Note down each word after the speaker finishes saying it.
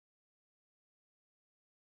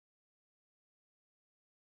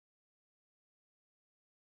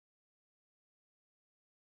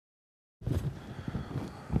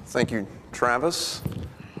Thank you, Travis.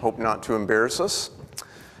 Hope not to embarrass us.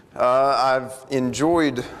 I've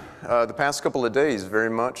enjoyed the past couple of days very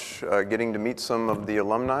much, getting to meet some of the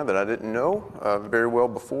alumni that I didn't know very well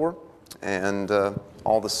before, and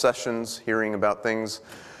all the sessions, hearing about things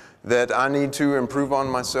that I need to improve on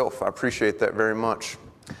myself. I appreciate that very much.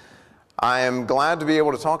 I am glad to be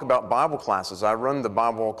able to talk about Bible classes. I run the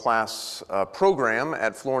Bible class program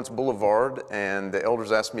at Florence Boulevard, and the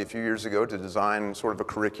elders asked me a few years ago to design sort of a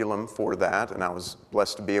curriculum for that, and I was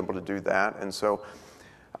blessed to be able to do that. And so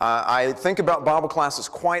I think about Bible classes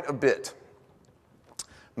quite a bit.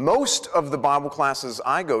 Most of the Bible classes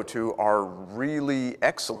I go to are really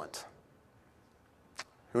excellent.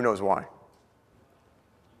 Who knows why?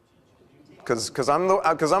 Because I'm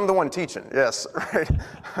the one teaching, yes, right?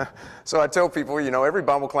 So I tell people, every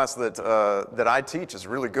Bible class that I teach is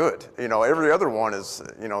really good. Every other one is,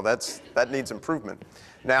 that needs improvement.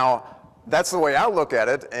 Now, that's the way I look at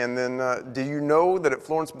it. And then, do you know that at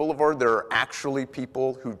Florence Boulevard there are actually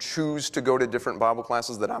people who choose to go to different Bible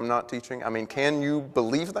classes that I'm not teaching? I mean, can you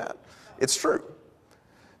believe that? It's true.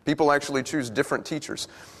 People actually choose different teachers.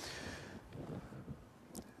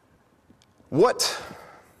 What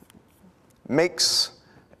makes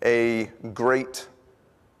a great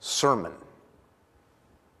sermon?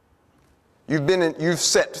 You've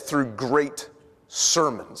sat through great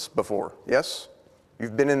sermons before, yes?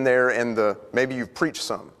 You've been in there and maybe you've preached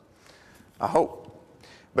some, I hope.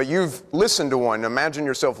 But you've listened to one. Imagine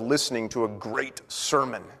yourself listening to a great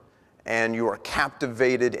sermon, and you are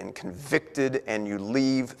captivated and convicted, and you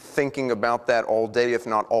leave thinking about that all day, if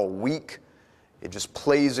not all week. It just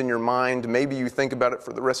plays in your mind. Maybe you think about it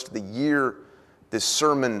for the rest of the year, this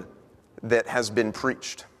sermon that has been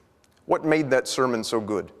preached. What made that sermon so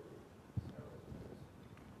good?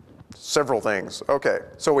 Several things. Okay,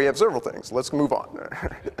 so we have several things. Let's move on.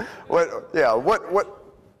 What?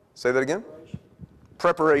 Say that again?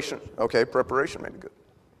 Preparation. Okay, preparation made it good.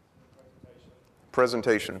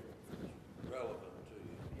 Presentation. Relevant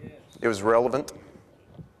to you. Yes. It was relevant.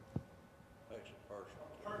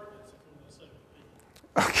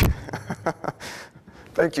 Okay.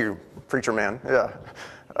 Thank you, preacher man. Yeah.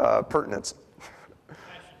 Pertinence.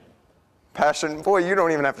 Passion. Boy, you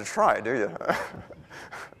don't even have to try, do you?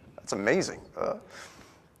 That's amazing.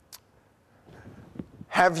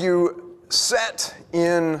 Have you sat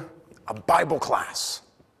in a Bible class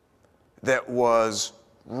that was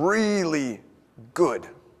really good,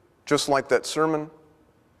 just like that sermon?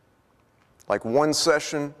 Like one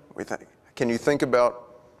session? Can you think about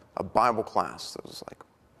a Bible class that was like,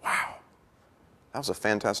 wow, that was a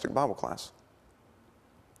fantastic Bible class?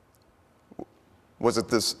 Is it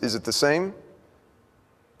the same?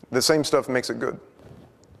 The same stuff makes it good.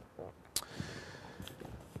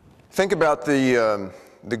 Think about the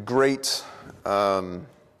great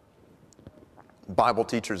Bible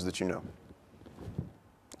teachers that you know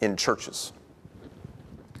in churches.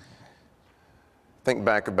 Think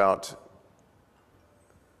back about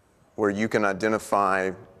where you can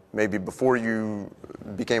identify, maybe before you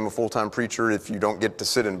became a full-time preacher, if you don't get to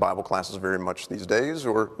sit in Bible classes very much these days,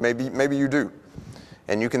 or maybe you do.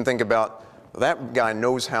 And you can think about, that guy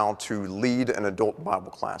knows how to lead an adult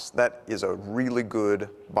Bible class. That is a really good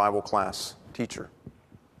Bible class teacher.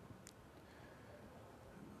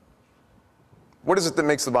 What is it that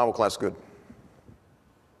makes the Bible class good?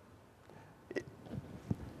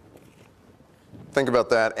 Think about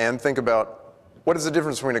that, and think about, what is the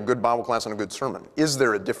difference between a good Bible class and a good sermon? Is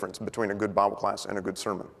there a difference between a good Bible class and a good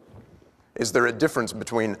sermon? Is there a difference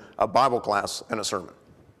between a Bible class and a sermon?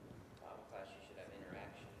 Bible class, you should have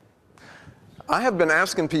interaction. I have been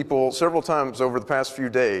asking people several times over the past few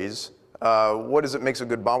days, what is it makes a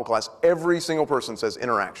good Bible class? Every single person says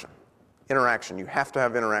interaction. Interaction. You have to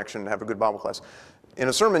have interaction to have a good Bible class. In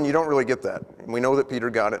a sermon, you don't really get that. We know that Peter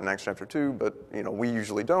got it in Acts chapter 2, but we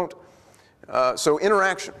usually don't. So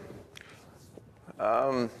interaction.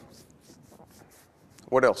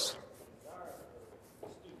 What else?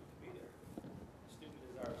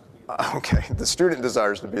 Okay, the student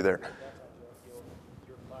desires to be there.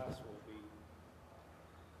 Your class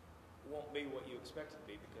won't be what you expect it to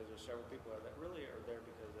be, because there's several people that really are there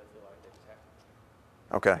because they feel like they just have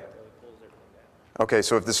to. Okay. That really pulls everything down. Okay,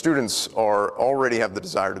 so if the students already have the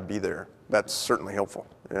desire to be there, that's certainly helpful.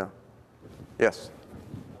 Yeah. Yes.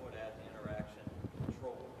 I would add interaction,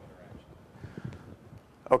 controlled interaction.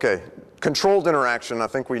 Okay, controlled interaction, I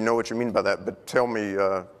think we know what you mean by that, but tell me,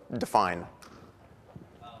 define.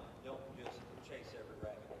 Don't just chase every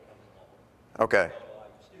rabbit that comes along. Okay, Don't allow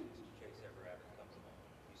your students to chase every rabbit that comes along.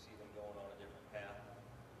 You see them going on a different path,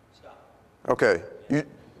 stop. okay.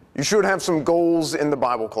 You should have some goals in the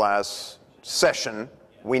Bible class session,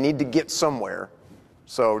 We need to get somewhere,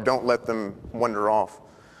 so don't let them wander off.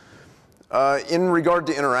 In regard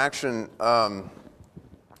to interaction,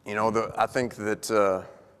 you know, I think that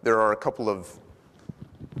there are a couple of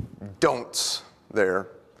don'ts there,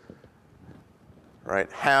 right?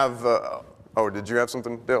 Oh, did you have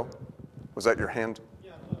something, Dale? Was that your hand?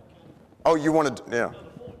 Yeah, Oh, you wanted, yeah.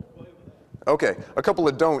 Okay, a couple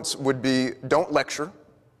of don'ts would be don't lecture,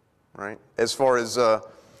 right? As far as,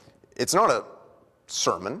 it's not a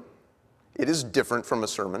sermon. It is different from a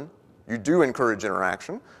sermon. You do encourage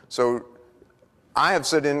interaction. So I have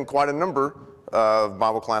sat in quite a number of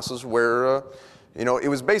Bible classes where, you know, it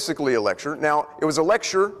was basically a lecture. Now, it was a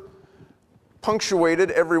lecture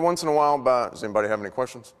punctuated every once in a while by, does anybody have any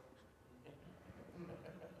questions?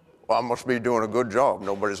 Well, I must be doing a good job.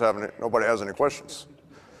 Nobody has any questions.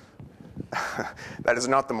 That is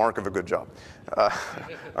not the mark of a good job. All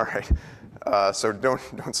right. So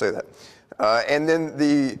don't say that. And then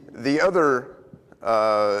the other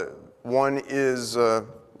one is,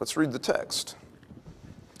 let's read the text.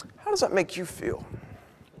 How does that make you feel?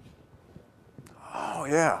 Oh,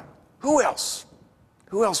 yeah. Who else?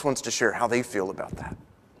 Who else wants to share how they feel about that?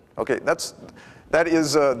 Okay, that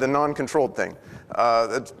is the non-controlled thing.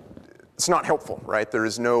 It's not helpful, right? There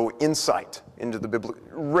is no insight into the biblical.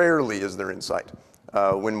 Rarely is there insight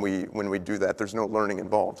when we do that. There's no learning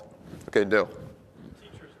involved. Okay, Dale.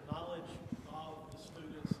 Teacher's knowledge of the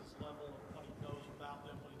students, his level of what he knows about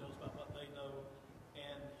them, what he knows about what they know,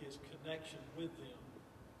 and his connection with them.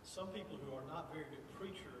 Some people who are not very good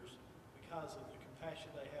preachers, because of the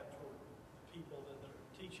compassion they have toward the people that they're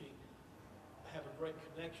teaching, have a great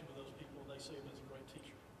connection with those people, and they see him as a great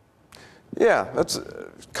teacher. Yeah, that's a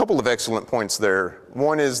couple of excellent points there.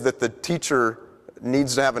 One is that the teacher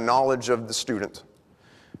needs to have a knowledge of the student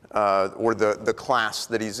or the class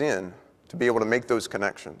that he's in to be able to make those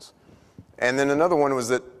connections. And then another one was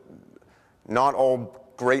that not all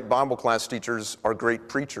great Bible class teachers are great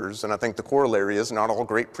preachers, and I think the corollary is not all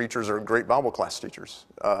great preachers are great Bible class teachers.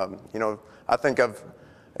 You know, I think I've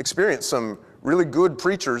experienced some really good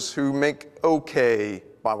preachers who make okay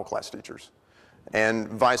Bible class teachers. And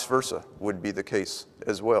vice versa would be the case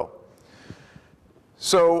as well.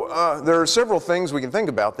 So there are several things we can think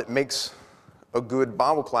about that makes a good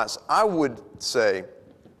Bible class. I would say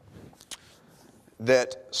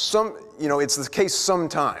that it's the case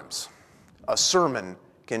sometimes. A sermon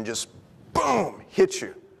can just, boom, hit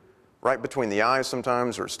you right between the eyes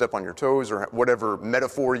sometimes, or step on your toes, or whatever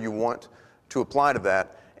metaphor you want to apply to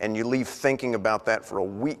that, and you leave thinking about that for a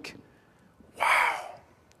week. Wow.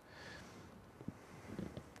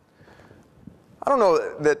 I don't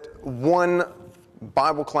know that one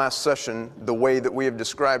Bible class session, the way that we have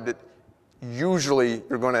described it, usually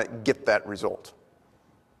you're going to get that result.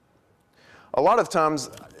 A lot of times,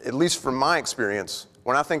 at least from my experience,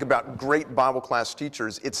 when I think about great Bible class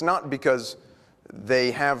teachers, it's not because they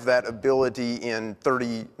have that ability in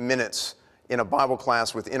 30 minutes in a Bible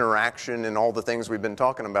class with interaction and all the things we've been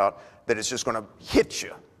talking about, that it's just going to hit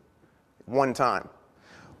you one time.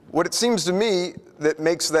 What it seems to me that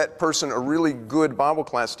makes that person a really good Bible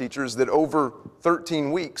class teacher is that over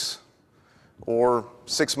 13 weeks or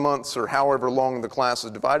 6 months or however long the class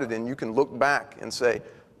is divided in, you can look back and say,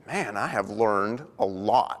 man, I have learned a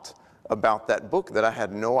lot about that book that I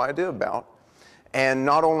had no idea about. And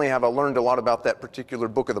not only have I learned a lot about that particular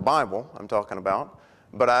book of the Bible I'm talking about,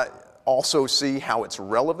 but I also see how it's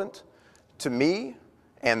relevant to me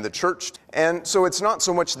and the church. And so it's not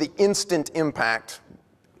so much the instant impact,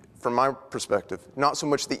 from my perspective, not so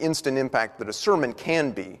much the instant impact that a sermon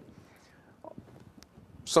can be.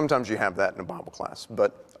 Sometimes you have that in a Bible class,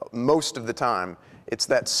 but most of the time, it's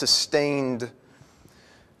that sustained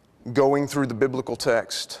going through the biblical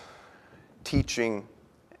text, teaching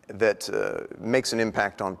that makes an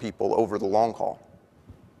impact on people over the long haul.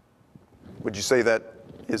 Would you say that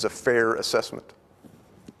is a fair assessment?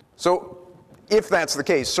 So, if that's the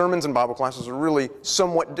case, sermons and Bible classes are really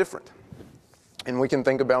somewhat different. And we can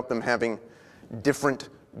think about them having different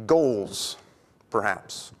goals,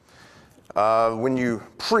 perhaps. When you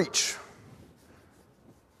preach,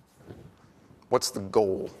 what's the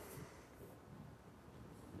goal?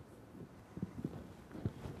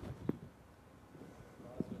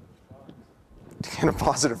 To get a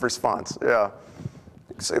positive response, yeah.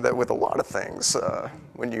 You can say that with a lot of things.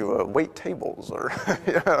 When you wait tables, or,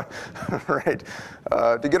 yeah, right.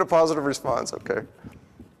 To get a positive response, okay.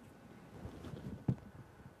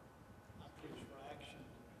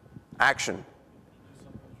 Action.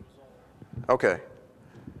 Okay.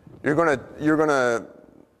 You're gonna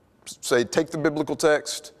say, take the biblical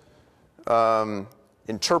text,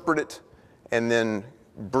 interpret it, and then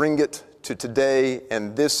bring it to today,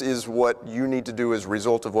 and this is what you need to do as a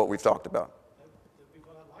result of what we've talked about. That'd be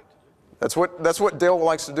what I'd like to do. That's what Dale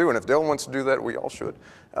likes to do, and if Dale wants to do that, we all should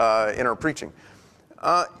in our preaching.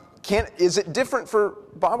 Is it different for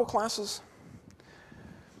Bible classes?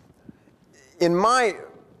 In my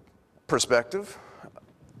perspective,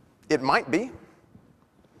 it might be.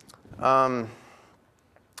 I'm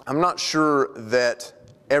not sure that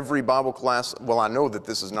every Bible class, well, I know that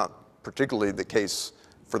this is not particularly the case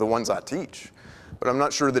for the ones I teach, but I'm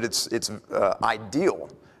not sure that it's ideal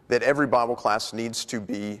that every Bible class needs to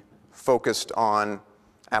be focused on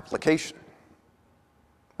application.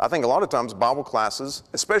 I think a lot of times Bible classes,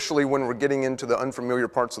 especially when we're getting into the unfamiliar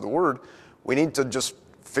parts of the Word, we need to just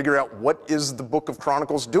figure out what is the book of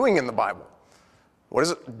Chronicles doing in the Bible. What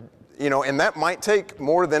is it? And that might take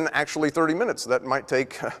more than actually 30 minutes. That might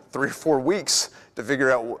take 3 or 4 weeks to figure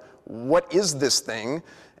out what is this thing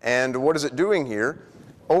and what is it doing here.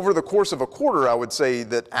 Over the course of a quarter, I would say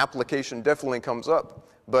that application definitely comes up.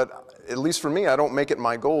 But at least for me, I don't make it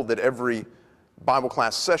my goal that every Bible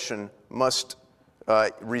class session must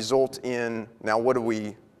result in, now what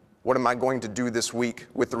am I going to do this week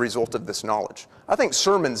with the result of this knowledge? I think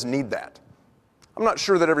sermons need that. I'm not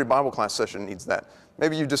sure that every Bible class session needs that.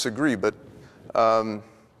 Maybe you disagree, but do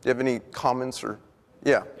you have any comments or,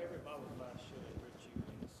 yeah? Every Bible class should enrich you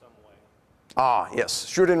in some way. Ah, yes,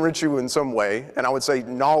 should enrich you in some way, and I would say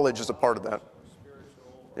knowledge is a part of that. Or spiritual,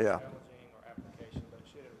 or Yeah. challenging, or application, but it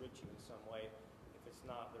should enrich you in some way. If it's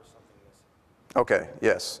not, there's something missing. Okay,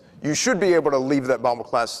 yes. You should be able to leave that Bible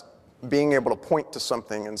class being able to point to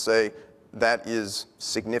something and say, that is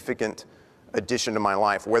significant addition to my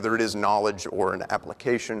life, whether it is knowledge or an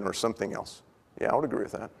application or something else. Yeah, I would agree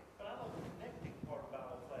with that. But I love the connecting part of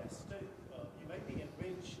Bible class too. You may be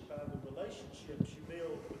enriched by the relationships you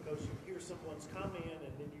build because you hear someone's comment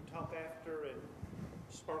and then you talk after and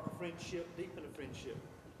spark a friendship, deepen a friendship.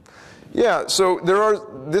 Yeah, so there are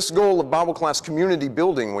this goal of Bible class community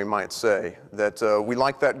building, we might say, that we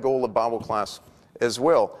like that goal of Bible class as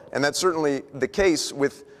well. And that's certainly the case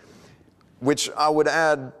with, which I would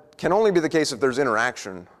add, can only be the case if there's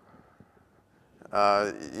interaction.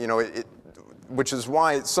 Which is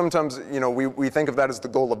why sometimes, we think of that as the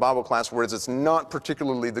goal of Bible class, whereas it's not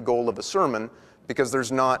particularly the goal of a sermon, because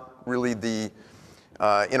there's not really the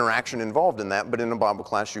interaction involved in that. But in a Bible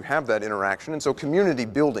class, you have that interaction. And so community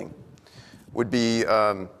building would be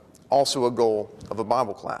also a goal of a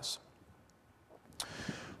Bible class.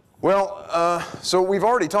 Well, so we've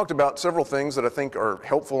already talked about several things that I think are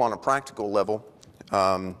helpful on a practical level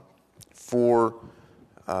for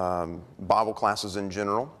Bible classes in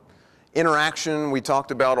general. Interaction we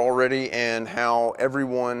talked about already, and how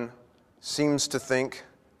everyone seems to think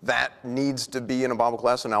that needs to be in a Bible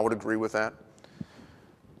class, and I would agree with that.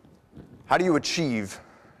 How do you achieve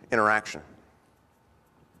interaction?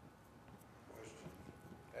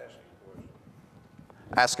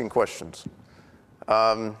 Asking questions.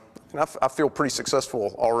 And I feel pretty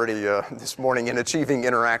successful already this morning in achieving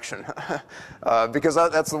interaction because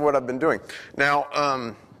that's what I've been doing.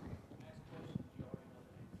 Now,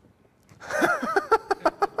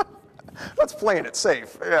 let's play it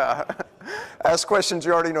safe. Yeah, ask questions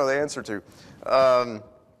you already know the answer to. All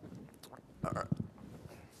right.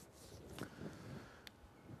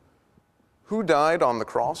 Who died on the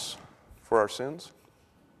cross for our sins?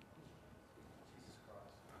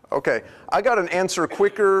 Okay, I got an answer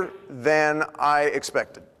quicker than I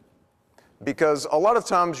expected, because a lot of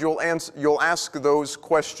times you'll ask those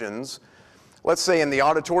questions, let's say in the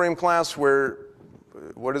auditorium class where,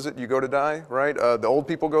 what is it, you go to die, right? The old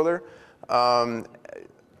people go there. And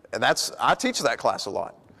I teach that class a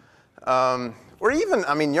lot. Or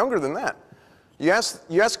even, younger than that. You ask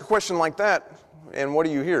a question like that, and what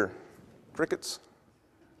do you hear? Crickets,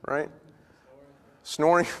 right?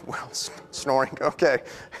 Snoring? Well, snoring, okay.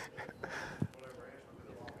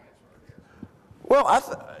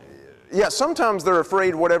 Well, yeah, sometimes they're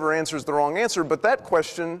afraid whatever answer is the wrong answer, but that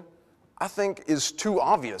question, I think, is too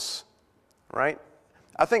obvious, right?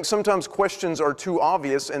 I think sometimes questions are too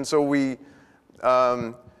obvious, and so we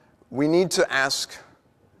need to ask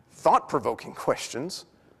thought-provoking questions,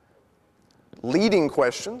 leading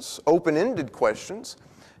questions, open-ended questions.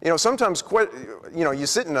 Sometimes, you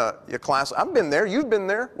sit in a class, I've been there, you've been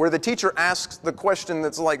there, where the teacher asks the question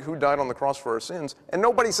that's like, who died on the cross for our sins? And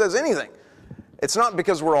nobody says anything. It's not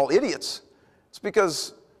because we're all idiots. It's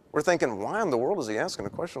because we're thinking, why in the world is he asking a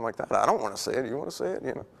question like that? I don't want to say it. You want to say it? And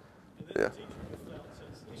then Yeah. the teacher comes out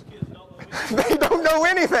and says, these kids don't know anything. They don't know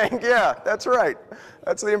anything. Yeah, that's right.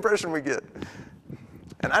 That's the impression we get.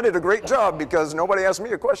 And I did a great job because nobody asked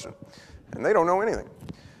me a question. And they don't know anything.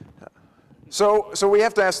 So we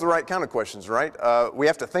have to ask the right kind of questions, right? We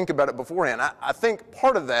have to think about it beforehand. I think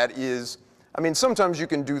part of that is, I mean, sometimes you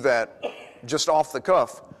can do that just off the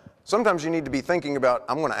cuff. Sometimes you need to be thinking about,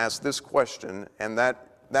 I'm going to ask this question, and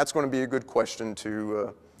that's going to be a good question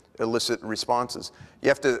to elicit responses. You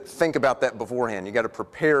have to think about that beforehand. You got to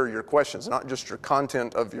prepare your questions, not just your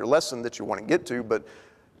content of your lesson that you want to get to, but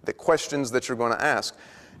the questions that you're going to ask.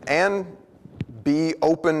 And be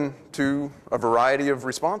open to a variety of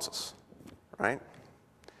responses. Right?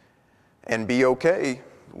 And be okay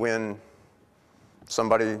when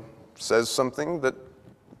somebody says something that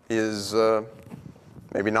is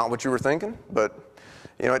maybe not what you were thinking, but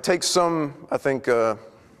it takes some, I think,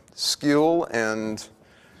 skill and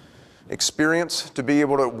experience to be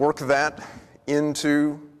able to work that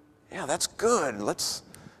into, yeah, that's good.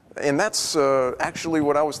 And that's actually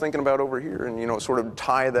what I was thinking about over here, and sort of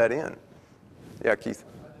tie that in. Yeah, Keith.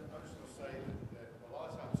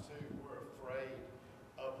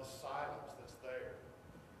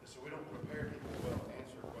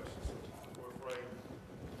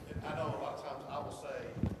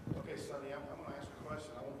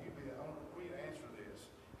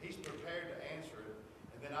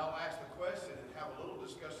 I'll ask the question and have a little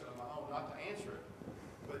discussion on my own, not to answer it,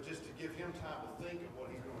 but just to give him time to think of what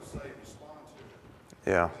he's going to say and respond to it.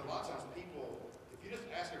 Yeah. Because a lot of times people, if you just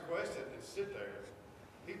ask a question and sit there,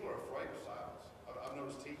 people are afraid of silence. I've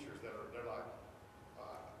noticed teachers that they're like,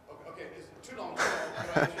 okay, it's too long.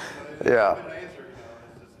 Yeah.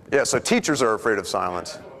 Yeah, so teachers are afraid of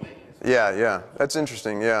silence. That's what I mean. Yeah, that's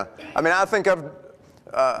interesting, yeah. I mean, I think I've,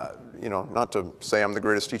 not to say I'm the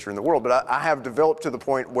greatest teacher in the world, but I have developed to the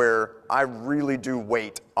point where I really do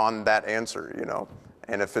wait on that answer,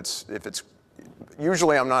 And if it's,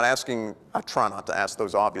 usually I'm not asking, I try not to ask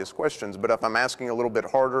those obvious questions, but if I'm asking a little bit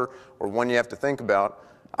harder or one you have to think about,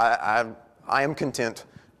 I am content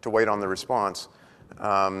to wait on the response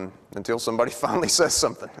until somebody finally says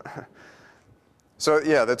something. So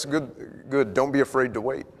yeah, that's good. Don't be afraid to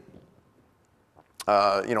wait.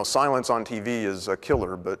 Silence on TV is a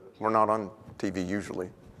killer, but we're not on TV usually,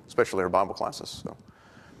 especially our Bible classes. So,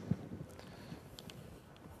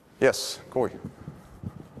 yes, Corey.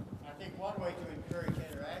 I think one way to encourage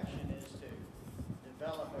interaction is to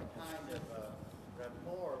develop a kind of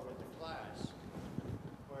rapport with the class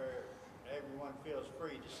where everyone feels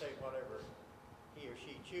free to say whatever he or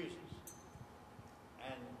she chooses.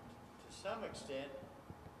 And to some extent,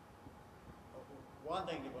 one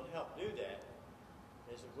thing that will help do that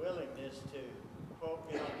is a willingness to quote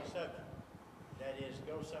beyond the subject. That is,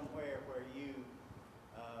 go somewhere where you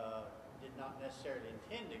did not necessarily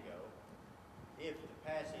intend to go if the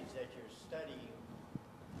passage that you're studying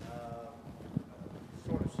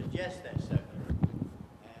sort of suggests that subject.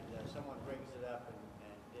 And someone brings it up and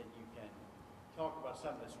then you can talk about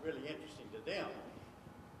something that's really interesting to them,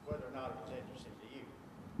 whether or not it was interesting to you.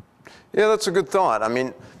 Yeah, that's a good thought. I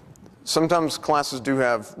mean, sometimes classes do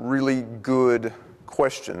have really good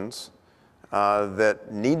questions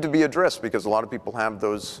that need to be addressed because a lot of people have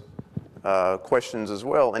those questions as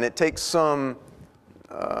well. And it takes some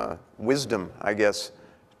wisdom, I guess,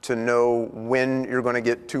 to know when you're going to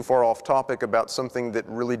get too far off topic about something that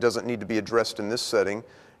really doesn't need to be addressed in this setting,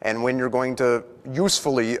 and when you're going to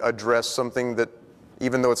usefully address something that,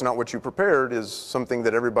 even though it's not what you prepared, is something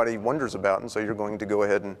that everybody wonders about, and so you're going to go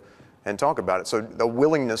ahead and talk about it. So the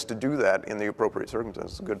willingness to do that in the appropriate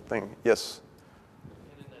circumstances is a good thing. Yes?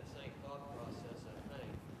 And in that same thought process, I think,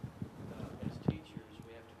 as teachers,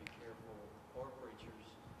 we have to be careful, or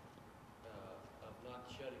preachers, of not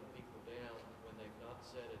shutting people down when they've not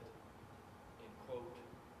said it in, quote,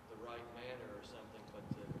 the right manner or something, but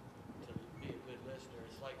to be a good listener.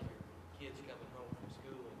 It's like your kids coming home from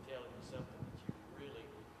school and telling you something that you really,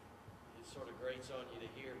 it sort of grates on you to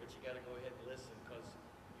hear, but you got to go ahead and listen because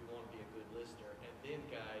you want to be a good listener, and then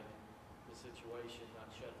guide the situation, not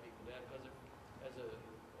shut people down. Because as a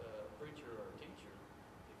preacher or a teacher,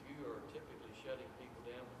 if you are typically shutting people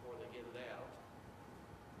down before they get it out,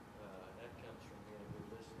 that comes from being a good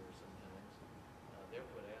listener sometimes. They'll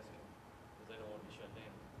quit asking because they don't want to be shut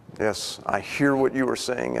down. Yes, I hear what you were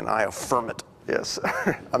saying and I affirm it. Yes,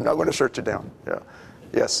 I'm not going to shut you down. Yeah.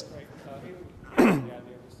 Yes. Even the idea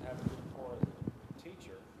of just having a rapport as a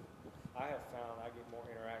teacher, I have found I get more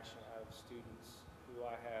interaction out of students who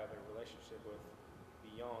I have a relationship with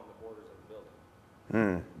beyond the borders of the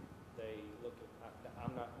building. They look at,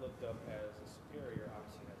 I'm not looked up as a superior, I'm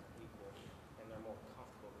seen as an equal, and they're more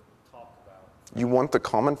comfortable to talk about. You want the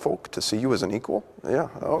common folk to see you as an equal? Yeah,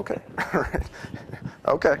 okay. All right.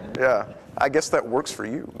 Okay, yeah. I guess that works for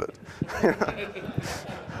you, but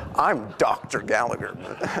I'm Dr. Gallagher.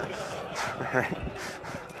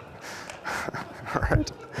 All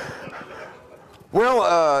right.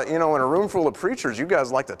 Well, in a room full of preachers, you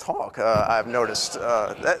guys like to talk, I've noticed.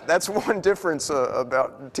 That's one difference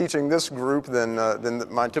about teaching this group than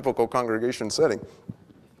my typical congregation setting.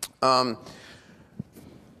 A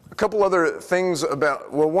couple other things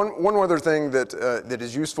one other thing that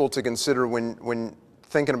is useful to consider when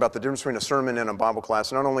thinking about the difference between a sermon and a Bible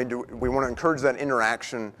class. Not only do we want to encourage that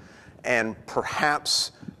interaction, and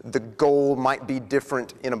perhaps the goal might be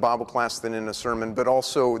different in a Bible class than in a sermon, but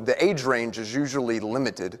also the age range is usually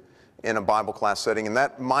limited in a Bible class setting, and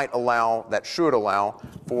that should allow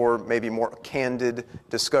for maybe more candid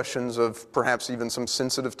discussions of perhaps even some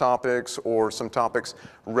sensitive topics or some topics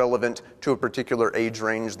relevant to a particular age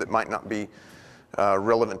range that might not be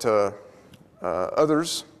relevant to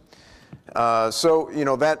others. So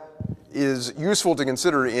that is useful to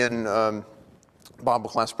consider in Bible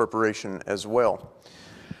class preparation as well.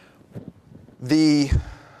 The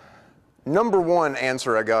number one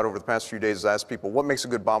answer I got over the past few days is I asked people, what makes a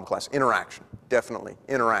good Bible class? Interaction, definitely,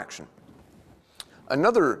 interaction.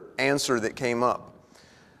 Another answer that came up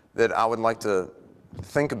that I would like to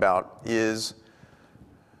think about is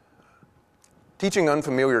teaching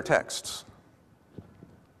unfamiliar texts.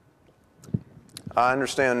 I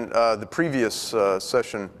understand the previous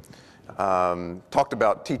session talked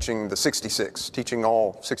about teaching the 66, teaching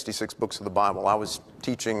all 66 books of the Bible. I was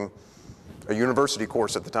teaching a university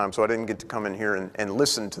course at the time, so I didn't get to come in here and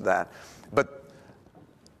listen to that. But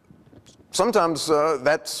sometimes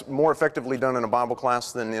that's more effectively done in a Bible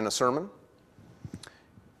class than in a sermon.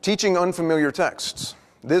 Teaching unfamiliar texts.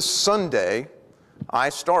 This Sunday, I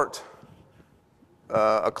start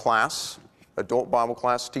a class, adult Bible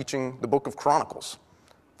class, teaching the book of Chronicles.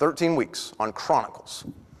 13 weeks on Chronicles.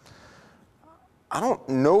 I don't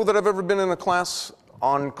know that I've ever been in a class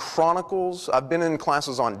on Chronicles. I've been in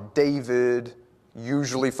classes on David,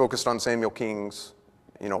 usually focused on Samuel Kings,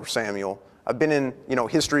 or Samuel. I've been in,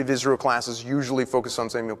 history of Israel classes, usually focused on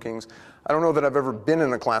Samuel Kings. I don't know that I've ever been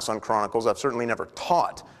in a class on Chronicles. I've certainly never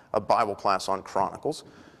taught a Bible class on Chronicles.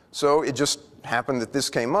 So it just happened that this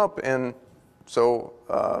came up, and so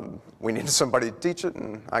we needed somebody to teach it,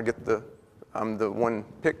 and I'm the one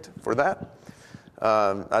picked for that.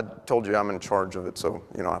 I told you I'm in charge of it, so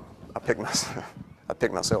I picked myself. I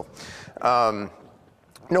picked myself.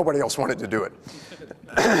 Nobody else wanted to do it.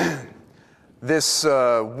 This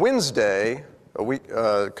Wednesday, a week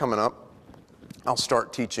coming up, I'll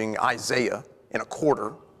start teaching Isaiah in a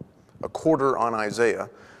quarter on Isaiah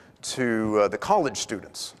to the college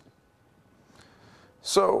students.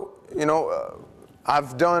 So,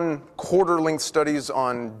 I've done quarter-length studies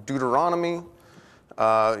on Deuteronomy.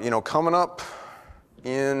 Coming up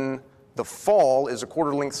in the fall is a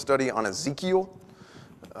quarter-length study on Ezekiel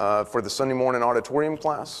for the Sunday morning auditorium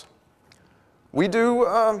class. We do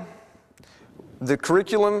the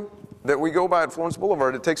curriculum that we go by at Florence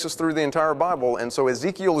Boulevard. It takes us through the entire Bible, and so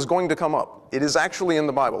Ezekiel is going to come up. It is actually in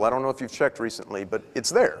the Bible. I don't know if you've checked recently, but it's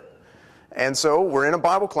there. And so we're in a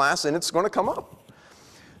Bible class, and it's going to come up.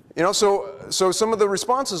 So some of the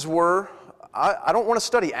responses were, I don't want to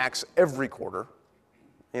study Acts every quarter.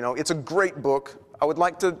 It's a great book. I would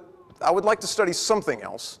like to study something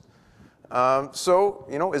else. So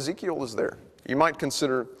Ezekiel is there. You might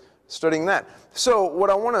consider studying that. So what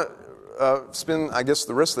I want to spend, I guess,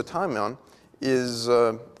 the rest of the time on is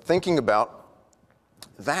thinking about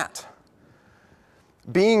that.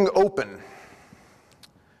 Being open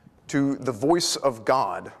to the voice of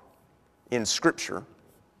God in Scripture,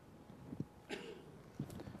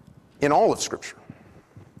 in all of Scripture.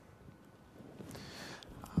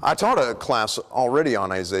 I taught a class already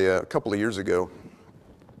on Isaiah a couple of years ago,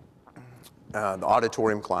 the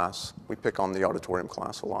auditorium class. We pick on the auditorium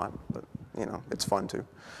class a lot, but it's fun too.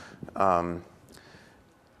 I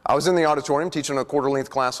was in the auditorium teaching a quarter-length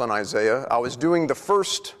class on Isaiah. I was doing the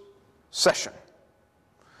first session.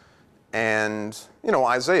 And,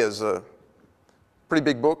 Isaiah is a pretty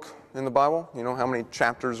big book in the Bible. You know how many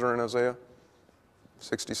chapters are in Isaiah?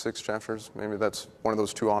 66 chapters. Maybe that's one of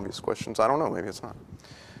those two obvious questions. I don't know. Maybe it's not.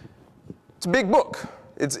 It's a big book.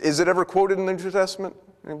 Is it ever quoted in the New Testament?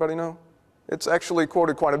 Anybody know? It's actually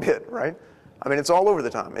quoted quite a bit, right? I mean, it's all over the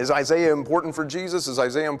time. Is Isaiah important for Jesus? Is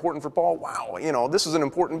Isaiah important for Paul? Wow, this is an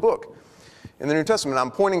important book in the New Testament. I'm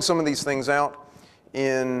pointing some of these things out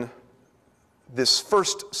in this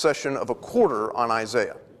first session of a quarter on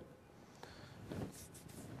Isaiah.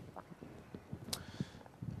 I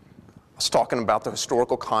was talking about the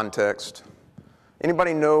historical context.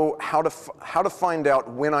 Anybody know how to find out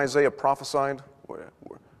when Isaiah prophesied?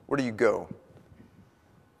 Where do you go?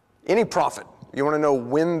 Any prophet, you want to know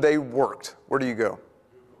when they worked, where do you go?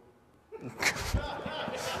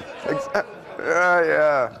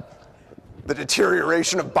 Yeah. The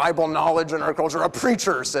deterioration of Bible knowledge in our culture. A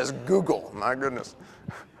preacher says Google. My goodness.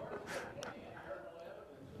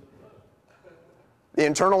 The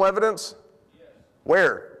internal evidence?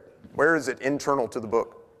 Where? Where is it internal to the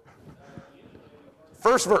book?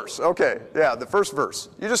 First verse. Okay. Yeah, the first verse.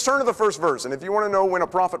 You just turn to the first verse. And if you want to know when a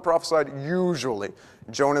prophet prophesied, usually,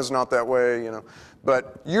 Jonah's not that way,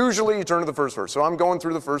 but usually you turn to the first verse. So I'm going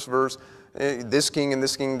through the first verse. This king and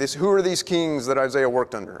this king, this. Who are these kings that Isaiah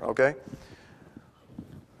worked under? Okay.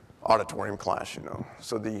 Auditorium class,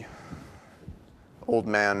 So the old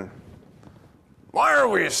man, why are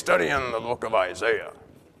we studying the book of Isaiah?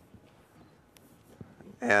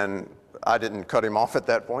 And I didn't cut him off at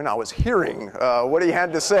that point. I was hearing what he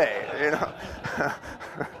had to say,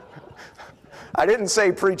 I didn't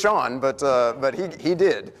say preach on, but he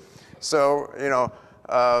did. So,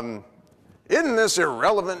 isn't this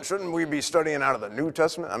irrelevant? Shouldn't we be studying out of the New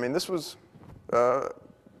Testament? I mean,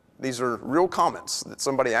 these are real comments that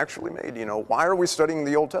somebody actually made. Why are we studying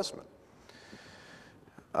the Old Testament?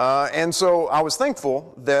 And so I was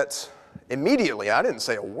thankful that immediately, I didn't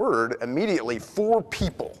say a word, immediately 4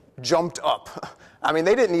 people jumped up. I mean,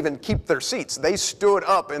 they didn't even keep their seats. They stood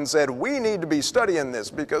up and said, we need to be studying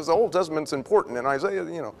this because the Old Testament's important, and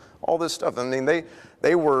Isaiah, all this stuff. I mean,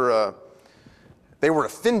 they were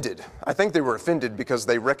offended. I think they were offended because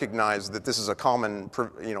they recognized that this is a common,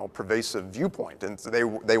 pervasive viewpoint, and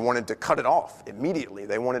they wanted to cut it off immediately.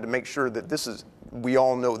 They wanted to make sure that we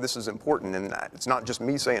all know this is important, and it's not just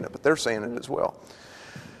me saying it, but they're saying it as well.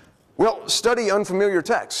 Well, study unfamiliar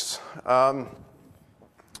texts.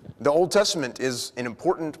 The Old Testament is an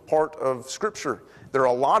important part of Scripture. There are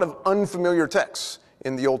a lot of unfamiliar texts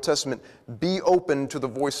in the Old Testament. Be open to the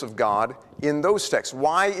voice of God in those texts.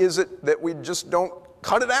 Why is it that we just don't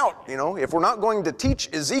cut it out? If we're not going to teach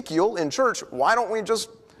Ezekiel in church, why don't we just,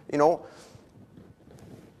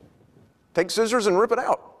 take scissors and rip it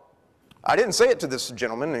out? I didn't say it to this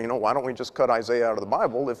gentleman, why don't we just cut Isaiah out of the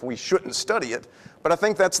Bible if we shouldn't study it? But I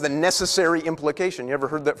think that's the necessary implication. You ever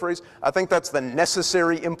heard that phrase? I think that's the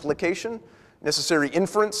necessary implication, necessary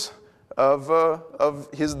inference of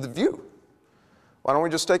the view. Why don't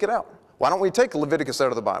we just take it out? Why don't we take Leviticus out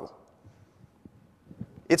of the Bible?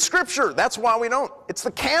 It's Scripture. That's why we don't. It's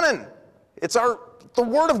the canon. It's the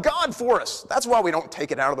Word of God for us. That's why we don't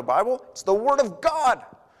take it out of the Bible. It's the Word of God.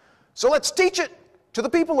 So let's teach it to the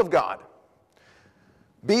people of God.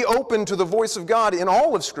 Be open to the voice of God in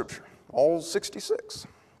all of Scripture, all 66.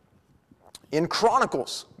 In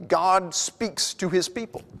Chronicles, God speaks to His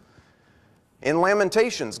people. In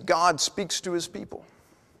Lamentations, God speaks to His people.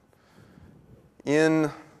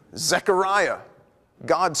 In Zechariah,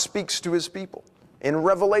 God speaks to His people. In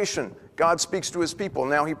Revelation, God speaks to His people.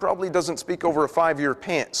 Now, He probably doesn't speak over a 5-year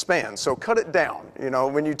span, so cut it down.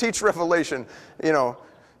 When you teach Revelation,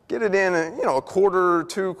 get it in, a quarter,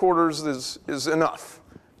 2 quarters is enough.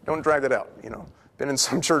 Don't drag it out, Been in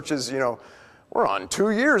some churches, we're on 2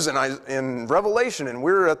 years in Revelation, and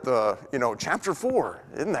we're at the, chapter 4.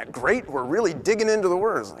 Isn't that great? We're really digging into the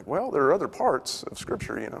Word. It's like, well, there are other parts of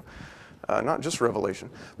Scripture, not just Revelation.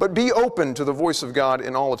 But be open to the voice of God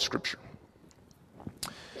in all of Scripture.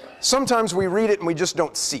 Sometimes we read it and we just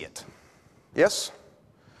don't see it. Yes?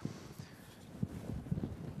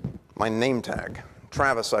 My name tag.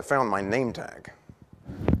 Travis, I found my name tag.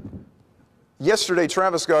 Yesterday,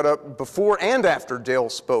 Travis got up before and after Dale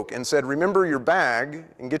spoke and said, remember your bag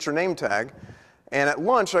and get your name tag. And at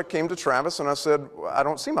lunch, I came to Travis and I said, I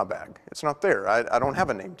don't see my bag. It's not there. I don't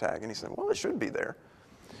have a name tag. And he said, well, it should be there.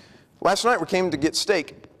 Last night, we came to get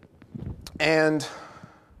steak, and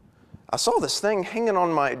I saw this thing hanging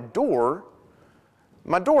on my door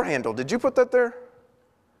handle. Did you put that there?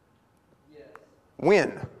 Yes.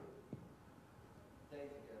 When?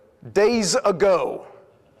 Days ago. Days ago.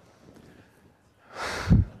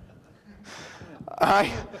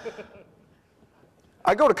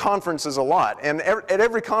 I go to conferences a lot, and at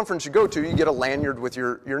every conference you go to, you get a lanyard with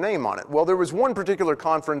your name on it. Well, there was one particular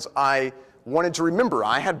conference I wanted to remember.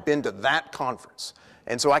 I had been to that conference,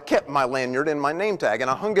 and so I kept my lanyard and my name tag, and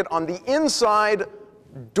I hung it on the inside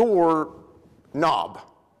door knob,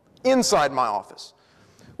 inside my office.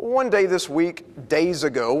 One day this week, days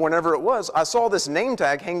ago, whenever it was, I saw this name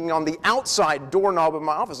tag hanging on the outside doorknob of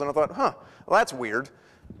my office, and I thought, well, that's weird.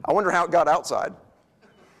 I wonder how it got outside.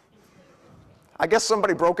 I guess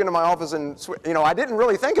somebody broke into my office and, I didn't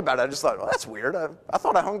really think about it. I just thought, well, that's weird. I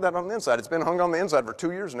thought I hung that on the inside. It's been hung on the inside for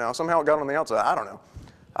 2 years now. Somehow it got on the outside. I don't know.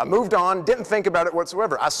 I moved on, didn't think about it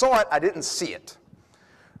whatsoever. I saw it. I didn't see it,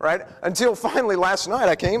 right? Until finally last night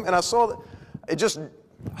I came and I saw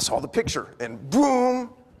the picture, and boom,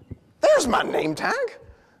 there's my name tag.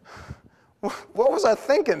 What was I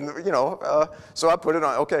thinking? So I put it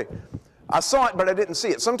on. Okay, I saw it, but I didn't see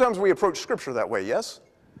it. Sometimes we approach Scripture that way, yes?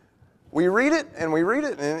 We read it, and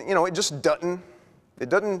it just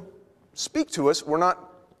doesn't speak to us. We're not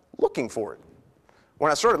looking for it.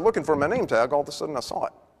 When I started looking for my name tag, all of a sudden I saw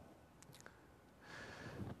it.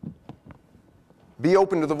 Be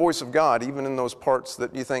open to the voice of God, even in those parts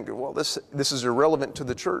that you think, well, this is irrelevant to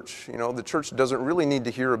the church. The church doesn't really need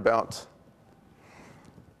to hear about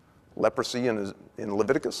leprosy in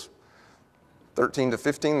Leviticus 13 to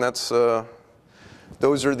 15.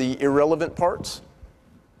 Those are the irrelevant parts.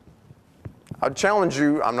 I'd challenge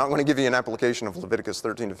you, I'm not going to give you an application of Leviticus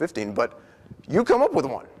 13 to 15, but you come up with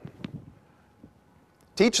one.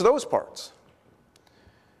 Teach those parts.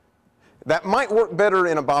 That might work better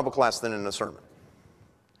in a Bible class than in a sermon.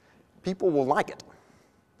 People will like it.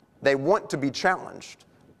 They want to be challenged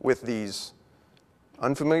with these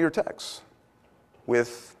unfamiliar texts,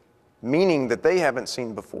 with meaning that they haven't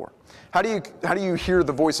seen before. How do you hear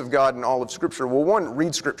the voice of God in all of Scripture? Well, one,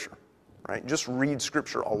 read Scripture, right? Just read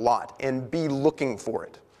Scripture a lot and be looking for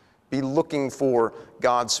it. Be looking for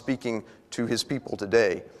God speaking to His people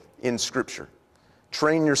today in Scripture.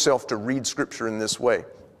 Train yourself to read Scripture in this way.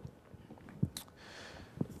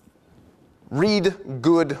 Read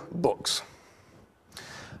good books.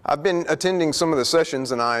 I've been attending some of the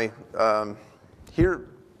sessions, and I hear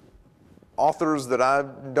authors that I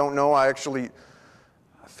don't know. I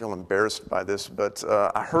feel embarrassed by this, but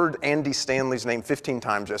I heard Andy Stanley's name 15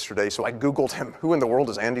 times yesterday, so I Googled him. Who in the world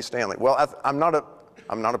is Andy Stanley? Well, I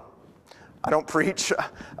don't preach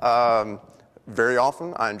very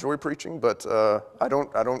often. I enjoy preaching, but I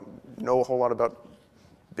don't know a whole lot about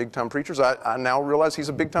big-time preachers. I now realize he's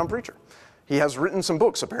a big-time preacher. He has written some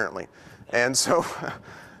books, apparently. And so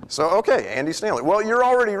okay, Andy Stanley. Well, you're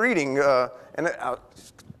already reading, and I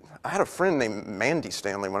had a friend named Mandy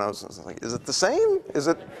Stanley when I was like, is it the same? Is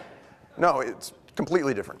it? No, it's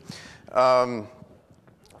completely different.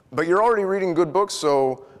 But you're already reading good books,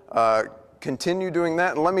 so continue doing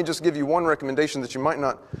that. And let me just give you one recommendation that you might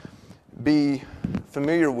not be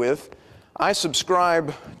familiar with. I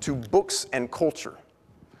subscribe to Books and Culture.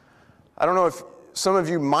 I don't know if some of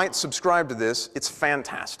you might subscribe to this. It's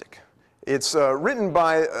fantastic. It's written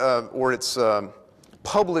by, or it's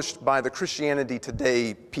published by the Christianity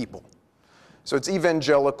Today people. So it's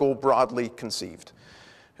evangelical, broadly conceived.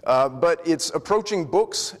 But it's approaching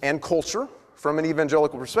books and culture from an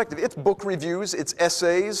evangelical perspective. It's book reviews, it's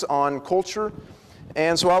essays on culture.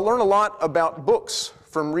 And so I learn a lot about books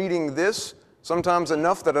from reading this, sometimes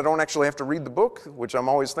enough that I don't actually have to read the book, which I'm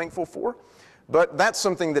always thankful for. But that's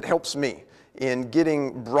something that helps me in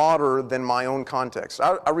getting broader than my own context.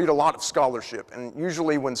 I read a lot of scholarship, and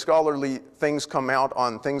usually when scholarly things come out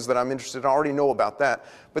on things that I'm interested in, I already know about that.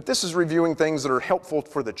 But this is reviewing things that are helpful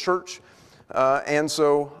for the church, and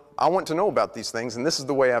so I want to know about these things, and this is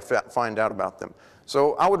the way I find out about them.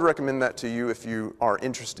 So I would recommend that to you if you are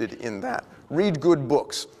interested in that. Read good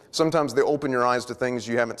books. Sometimes they open your eyes to things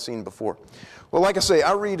you haven't seen before. Well, like I say,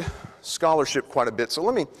 I read scholarship quite a bit, so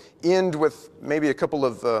let me end with maybe a couple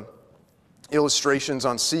of illustrations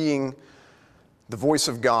on seeing the voice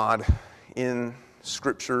of God in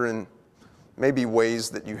Scripture in maybe ways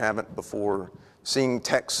that you haven't before, seeing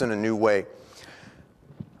texts in a new way.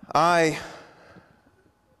 I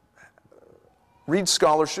read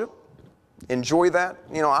scholarship, enjoy that.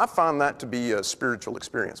 I find that to be a spiritual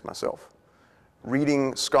experience myself.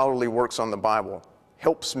 Reading scholarly works on the Bible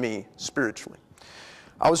helps me spiritually.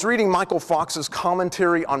 I was reading Michael Fox's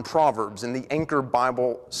commentary on Proverbs in the Anchor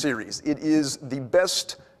Bible series. It is the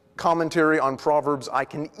best commentary on Proverbs I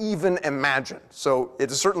can even imagine. So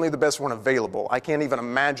it is certainly the best one available. I can't even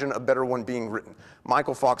imagine a better one being written.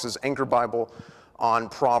 Michael Fox's Anchor Bible on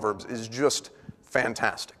Proverbs is just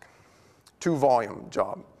fantastic. 2-volume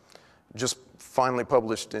job. Just finally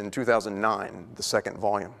published in 2009, the second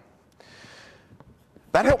volume.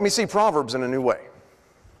 That helped me see Proverbs in a new way.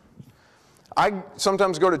 I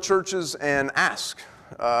sometimes go to churches and ask,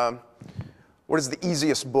 what is the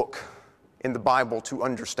easiest book in the Bible to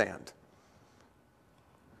understand?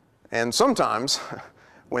 And sometimes,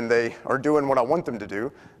 when they are doing what I want them to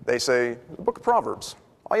do, they say, the book of Proverbs.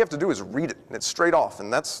 All you have to do is read it, and it's straight off,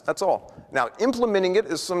 and that's all. Now, implementing it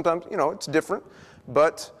is sometimes, it's different,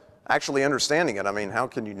 but actually understanding it, how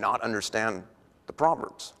can you not understand the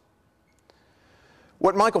Proverbs?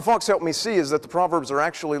 What Michael Fox helped me see is that the Proverbs are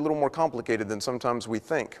actually a little more complicated than sometimes we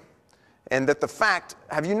think. And that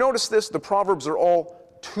have you noticed this? The Proverbs are all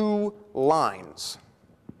 2 lines.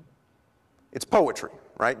 It's poetry,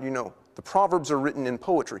 right? The Proverbs are written in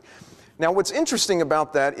poetry. Now, what's interesting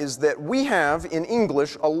about that is that we have in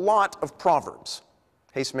English a lot of proverbs.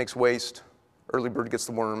 Haste makes waste, early bird gets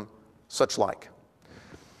the worm, such like.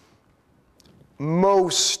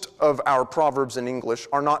 Most of our proverbs in English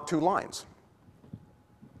are not 2 lines.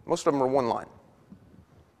 Most of them are 1 line.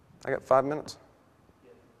 I got 5 minutes.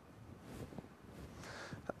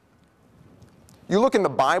 You look in the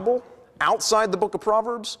Bible, outside the book of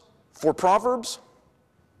Proverbs, for Proverbs,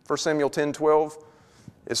 1 Samuel 10:12,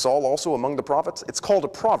 is Saul also among the prophets? It's called a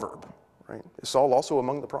proverb, right? Is Saul also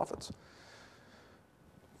among the prophets?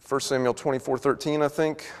 1 Samuel 24:13, I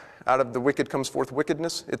think, out of the wicked comes forth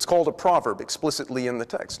wickedness. It's called a proverb explicitly in the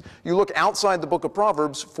text. You look outside the book of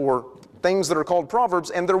Proverbs for things that are called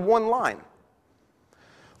proverbs, and they're 1 line.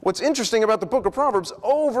 What's interesting about the book of Proverbs,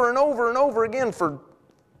 over and over and over again for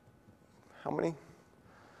how many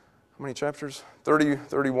chapters?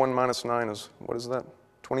 31 minus 9 is, what is that?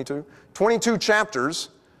 22? 22 chapters.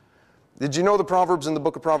 Did you know the Proverbs in the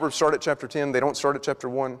book of Proverbs start at chapter 10? They don't start at chapter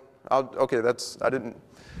 1.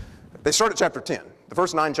 They start at chapter 10. The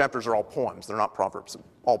first 9 chapters are all poems. They're not proverbs,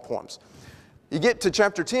 all poems. You get to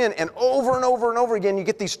chapter 10, and over and over and over again, you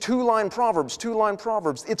get these 2-line proverbs, 2-line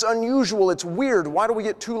proverbs. It's unusual. It's weird. Why do we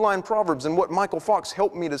get 2-line proverbs? And what Michael Fox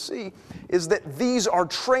helped me to see is that these are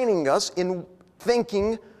training us in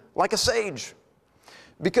thinking like a sage.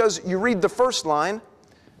 Because you read the first line,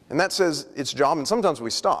 and that says its job, and sometimes we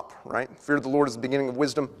stop, right? Fear of the Lord is the beginning of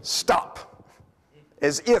wisdom. Stop.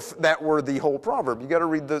 As if that were the whole proverb. You got to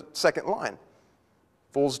read the second line.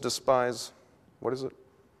 Fools despise, what is it?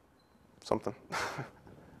 Something.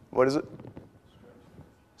 What is it?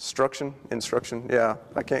 Instruction. Yeah,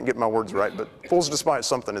 I can't get my words right, but fools despise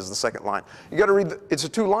something is the second line. You got to read, it's a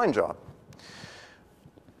 2-line job.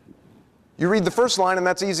 You read the first line and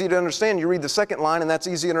that's easy to understand. You read the second line and that's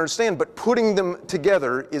easy to understand, but putting them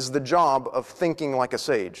together is the job of thinking like a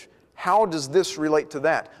sage. How does this relate to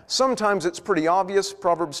that? Sometimes it's pretty obvious.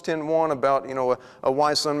 Proverbs 10:1 about, a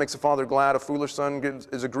wise son makes a father glad, a foolish son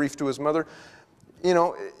is a grief to his mother.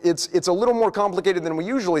 It's a little more complicated than we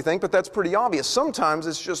usually think, but that's pretty obvious. Sometimes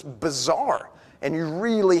it's just bizarre, and you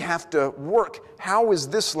really have to work. How is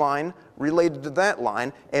this line related to that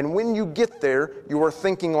line? And when you get there, you are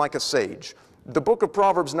thinking like a sage. The book of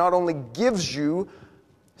Proverbs not only gives you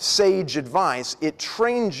sage advice, it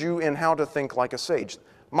trains you in how to think like a sage.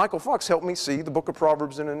 Michael Fox helped me see the book of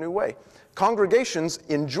Proverbs in a new way. Congregations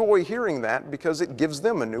enjoy hearing that because it gives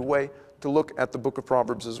them a new way to look at the book of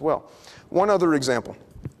Proverbs as well. One other example.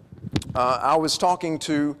 I was talking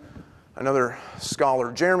to another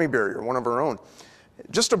scholar, Jeremy Barrier, one of our own.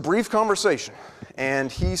 Just a brief conversation. And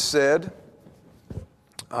he said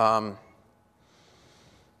something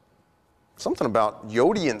about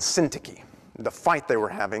Yodi and Syntyche, the fight they were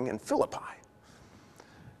having in Philippi.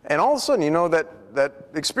 And all of a sudden, that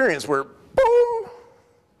experience where, boom,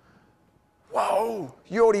 whoa,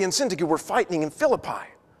 Yodi and Syntyche were fighting in Philippi.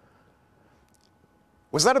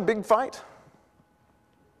 Was that a big fight?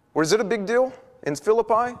 Was it a big deal in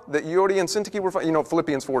Philippi that Yodi and Syntyche were fighting?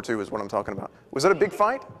 Philippians 4:2 is what I'm talking about. Was that a big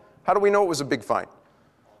fight? How do we know it was a big fight?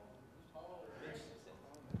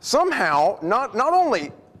 Somehow,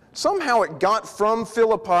 somehow it got from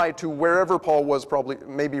Philippi to wherever Paul was, probably,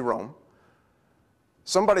 maybe Rome.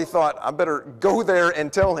 Somebody thought, I better go there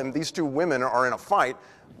and tell him these 2 women are in a fight.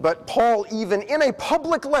 But Paul, even in a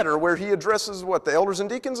public letter where he addresses, the elders and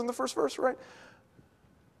deacons in the first verse, right?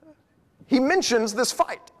 He mentions this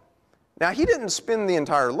fight. Now, he didn't spend the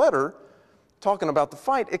entire letter talking about the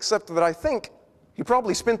fight, except that I think he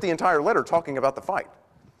probably spent the entire letter talking about the fight.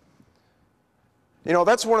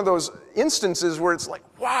 That's one of those instances where it's like,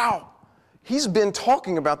 wow, he's been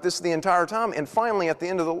talking about this the entire time, and finally at the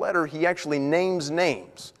end of the letter, he actually names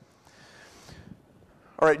names.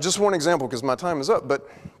 All right, just one example because my time is up, but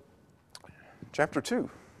chapter 2.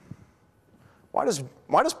 Why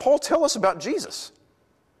does Paul tell us about Jesus?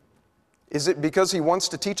 Is it because he wants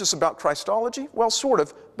to teach us about Christology? Well, sort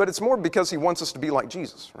of, but it's more because he wants us to be like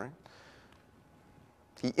Jesus, right?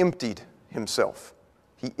 He emptied himself.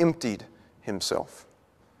 He emptied himself.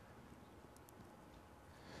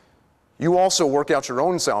 You also work out your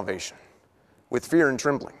own salvation with fear and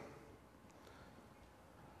trembling.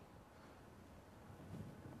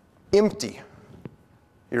 Empty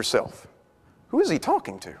yourself. Who is he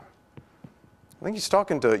talking to? I think he's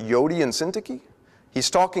talking to Yodi and Syntyche. He's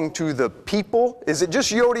talking to the people. Is it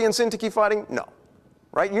just Yodi and Syntyche fighting? No.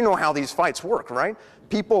 Right? You know how these fights work, right?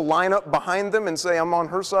 People line up behind them and say, I'm on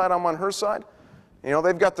her side, I'm on her side.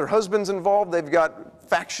 They've got their husbands involved. They've got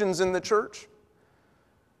factions in the church.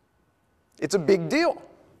 It's a big deal.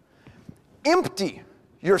 Empty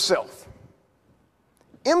yourself.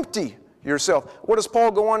 Empty yourself. What does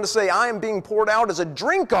Paul go on to say? I am being poured out as a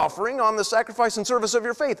drink offering on the sacrifice and service of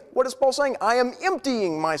your faith. What is Paul saying? I am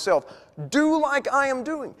emptying myself. Do like I am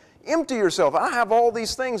doing. Empty yourself. I have all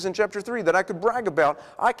these things in chapter 3 that I could brag about.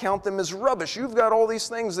 I count them as rubbish. You've got all these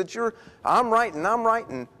things that I'm right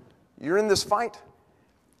and you're in this fight.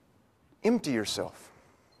 Empty yourself.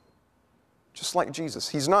 Just like Jesus.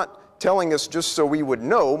 He's not telling us just so we would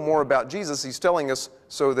know more about Jesus. He's telling us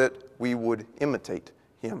so that we would imitate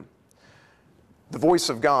him. The voice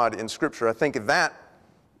of God in Scripture, I think that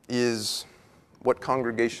is what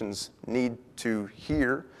congregations need to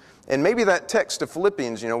hear. And maybe that text of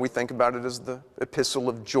Philippians, we think about it as the epistle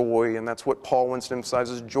of joy, and that's what Paul wants to emphasize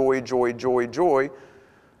is joy, joy, joy, joy.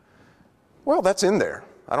 Well, that's in there.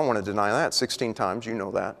 I don't want to deny that 16 times, you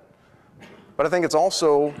know that. But I think it's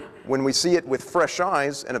also, when we see it with fresh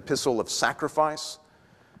eyes, an epistle of sacrifice,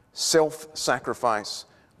 self-sacrifice,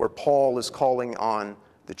 where Paul is calling on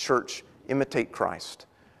the church, imitate Christ.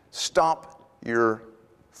 Stop your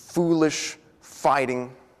foolish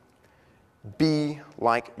fighting. Be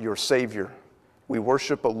like your Savior. We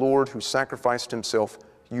worship a Lord who sacrificed himself.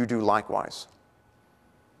 You do likewise.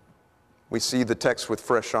 We see the text with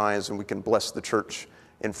fresh eyes, and we can bless the church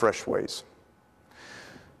in fresh ways.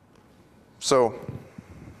 So,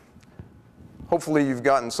 hopefully you've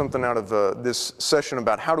gotten something out of this session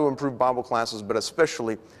about how to improve Bible classes, but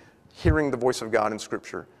especially hearing the voice of God in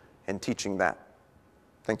Scripture and teaching that.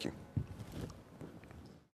 Thank you.